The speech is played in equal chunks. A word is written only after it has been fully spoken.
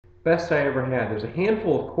Best I ever had. There's a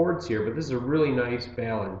handful of chords here, but this is a really nice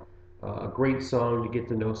ballad. A great song to get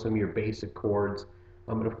to know some of your basic chords.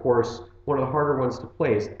 And of course, one of the harder ones to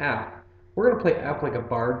play is F. We're going to play F like a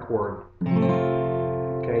barred chord.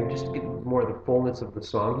 Okay, just to get more of the fullness of the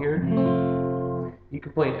song here. You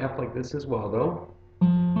can play an F like this as well, though.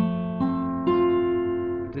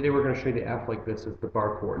 Today we're going to show you the F like this as the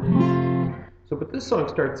bar chord. So, but this song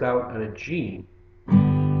starts out on a G.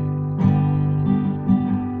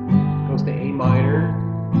 Goes to A minor,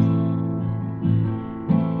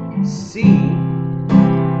 C,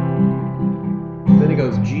 then it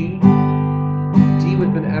goes G, D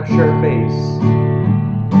with an F sharp bass,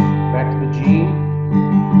 back to the G,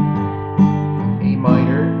 A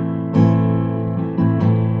minor,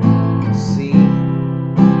 C,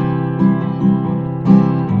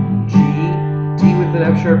 G, D with an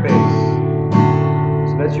F sharp bass.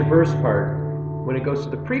 So that's your verse part. When it goes to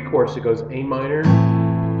the pre-chorus, it goes A minor,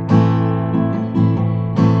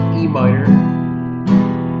 E minor,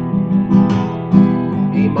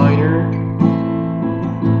 A minor,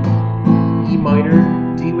 E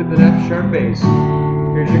minor, D with an F sharp bass.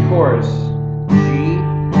 Here's your chorus. G,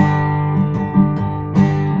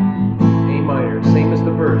 A minor, same as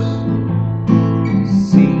the verse.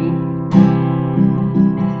 C,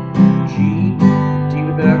 G, D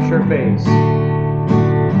with an F sharp bass.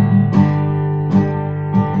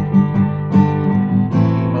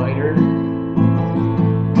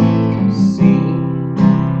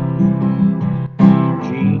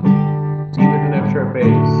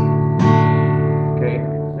 Bass. Okay,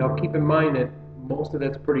 now keep in mind that most of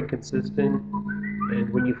that's pretty consistent,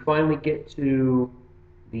 and when you finally get to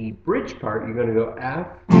the bridge part, you're going to go F,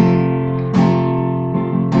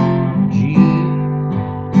 G,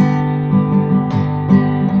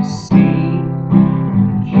 C,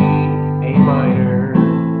 G, A minor,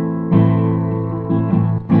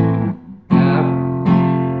 F,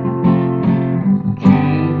 G,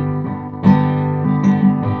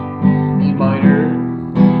 E minor,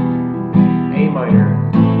 A minor,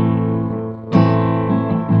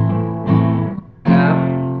 F,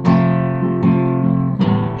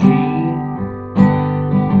 G,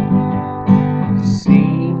 C,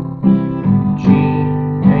 G,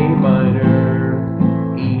 A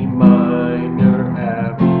minor, E minor,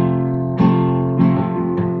 F.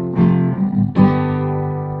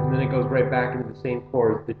 And then it goes right back into the same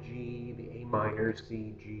chords, the G, the A minor,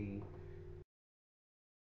 C, G,